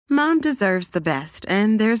Mom deserves the best,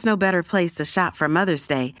 and there's no better place to shop for Mother's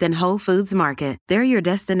Day than Whole Foods Market. They're your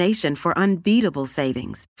destination for unbeatable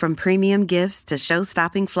savings, from premium gifts to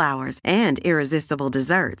show-stopping flowers and irresistible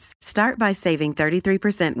desserts. Start by saving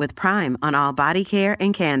 33% with Prime on all body care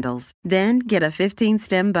and candles. Then get a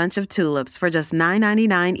 15-stem bunch of tulips for just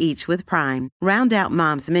 $9.99 each with Prime. Round out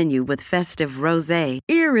Mom's menu with festive rosé,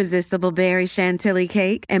 irresistible berry chantilly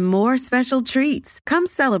cake, and more special treats. Come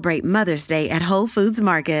celebrate Mother's Day at Whole Foods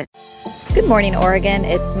Market. Good morning, Oregon.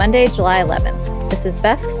 It's Monday, July 11th. This is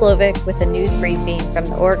Beth Slovic with a news briefing from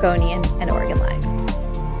the Oregonian and Oregon Live.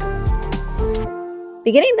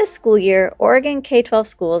 Beginning this school year, Oregon K-12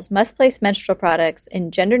 schools must place menstrual products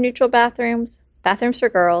in gender-neutral bathrooms, bathrooms for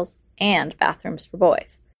girls, and bathrooms for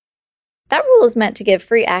boys. That rule is meant to give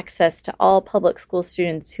free access to all public school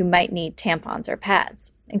students who might need tampons or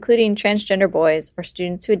pads, including transgender boys or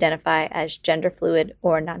students who identify as gender fluid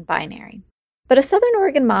or non-binary. But a Southern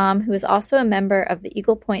Oregon mom who is also a member of the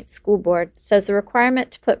Eagle Point School Board says the requirement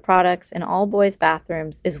to put products in all boys'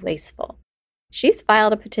 bathrooms is wasteful. She's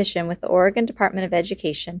filed a petition with the Oregon Department of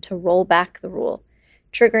Education to roll back the rule,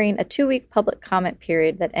 triggering a 2-week public comment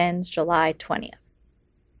period that ends July 20th.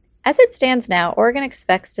 As it stands now, Oregon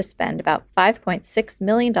expects to spend about $5.6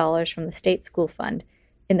 million from the state school fund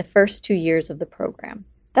in the first 2 years of the program.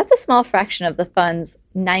 That's a small fraction of the fund's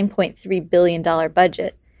 $9.3 billion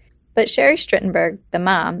budget, but Sherry Strittenberg, the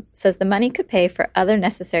mom, says the money could pay for other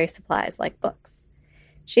necessary supplies like books.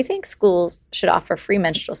 She thinks schools should offer free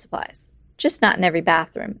menstrual supplies, just not in every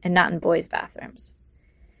bathroom and not in boys' bathrooms.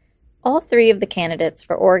 All three of the candidates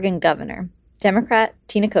for Oregon governor, Democrat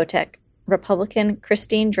Tina Kotek, Republican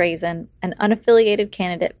Christine Drazan, and unaffiliated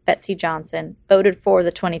candidate Betsy Johnson, voted for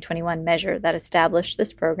the 2021 measure that established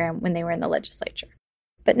this program when they were in the legislature.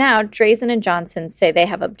 But now, Drazan and Johnson say they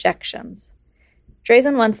have objections.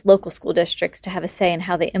 Drazan wants local school districts to have a say in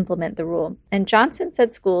how they implement the rule, and Johnson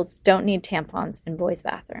said schools don't need tampons in boys'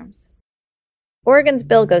 bathrooms. Oregon's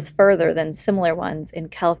bill goes further than similar ones in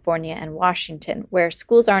California and Washington, where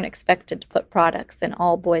schools aren't expected to put products in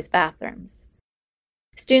all boys' bathrooms.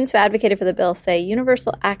 Students who advocated for the bill say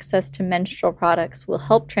universal access to menstrual products will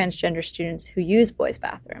help transgender students who use boys'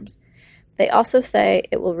 bathrooms. They also say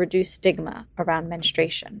it will reduce stigma around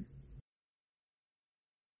menstruation.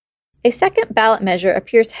 A second ballot measure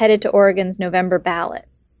appears headed to Oregon's November ballot.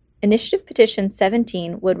 Initiative Petition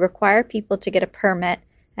 17 would require people to get a permit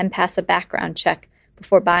and pass a background check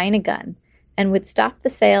before buying a gun, and would stop the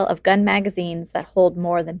sale of gun magazines that hold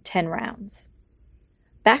more than 10 rounds.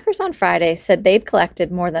 Backers on Friday said they'd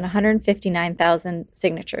collected more than 159,000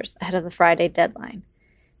 signatures ahead of the Friday deadline.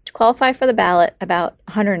 To qualify for the ballot, about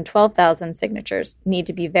 112,000 signatures need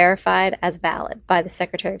to be verified as valid by the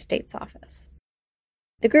Secretary of State's office.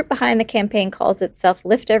 The group behind the campaign calls itself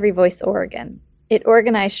Lift Every Voice Oregon. It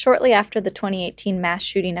organized shortly after the 2018 mass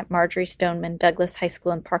shooting at Marjory Stoneman Douglas High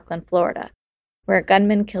School in Parkland, Florida, where a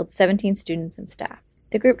gunman killed 17 students and staff.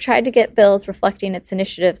 The group tried to get bills reflecting its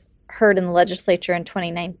initiatives heard in the legislature in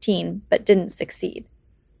 2019, but didn't succeed.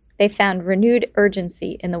 They found renewed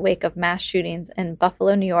urgency in the wake of mass shootings in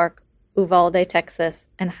Buffalo, New York, Uvalde, Texas,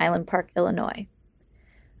 and Highland Park, Illinois.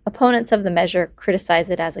 Opponents of the measure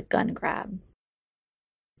criticize it as a gun grab.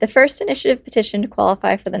 The first initiative petition to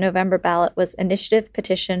qualify for the November ballot was Initiative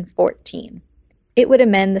Petition 14. It would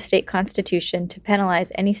amend the state constitution to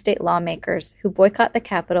penalize any state lawmakers who boycott the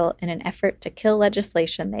Capitol in an effort to kill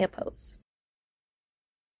legislation they oppose.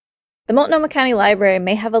 The Multnomah County Library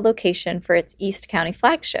may have a location for its East County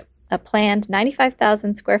flagship, a planned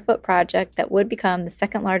 95,000 square foot project that would become the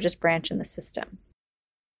second largest branch in the system.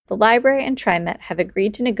 The library and TriMet have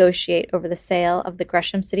agreed to negotiate over the sale of the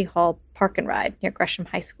Gresham City Hall Park and Ride near Gresham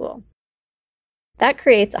High School. That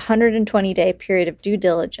creates a 120-day period of due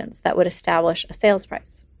diligence that would establish a sales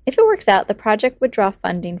price. If it works out, the project would draw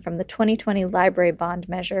funding from the 2020 library bond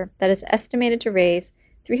measure that is estimated to raise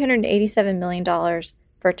 $387 million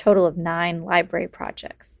for a total of 9 library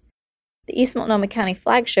projects. The East Multnomah County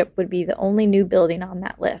flagship would be the only new building on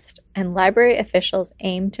that list, and library officials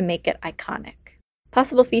aim to make it iconic.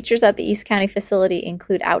 Possible features at the East County facility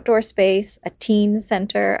include outdoor space, a teen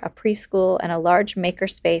center, a preschool, and a large maker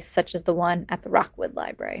space such as the one at the Rockwood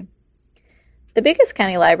Library. The biggest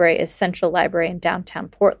county library is Central Library in downtown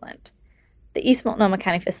Portland. The East Multnomah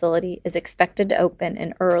County facility is expected to open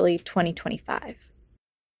in early 2025.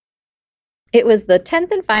 It was the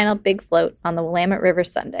 10th and final Big Float on the Willamette River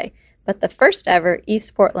Sunday, but the first ever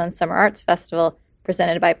East Portland Summer Arts Festival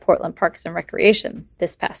presented by Portland Parks and Recreation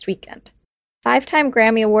this past weekend. 5-time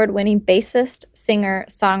Grammy Award-winning bassist, singer,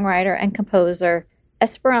 songwriter, and composer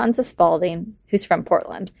Esperanza Spalding, who's from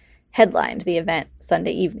Portland, headlined the event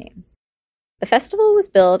Sunday evening. The festival was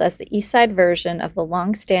billed as the East Side version of the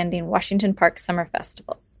long-standing Washington Park Summer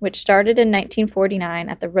Festival, which started in 1949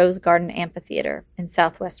 at the Rose Garden Amphitheater in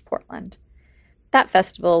southwest Portland. That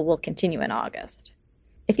festival will continue in August.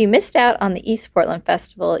 If you missed out on the East Portland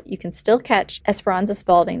Festival, you can still catch Esperanza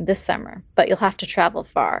Spalding this summer, but you'll have to travel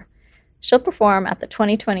far. She'll perform at the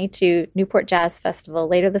 2022 Newport Jazz Festival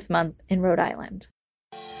later this month in Rhode Island.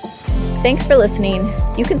 Thanks for listening.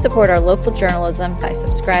 You can support our local journalism by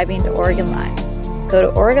subscribing to Oregon Live. Go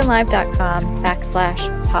to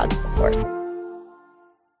OregonLive.com/pod support.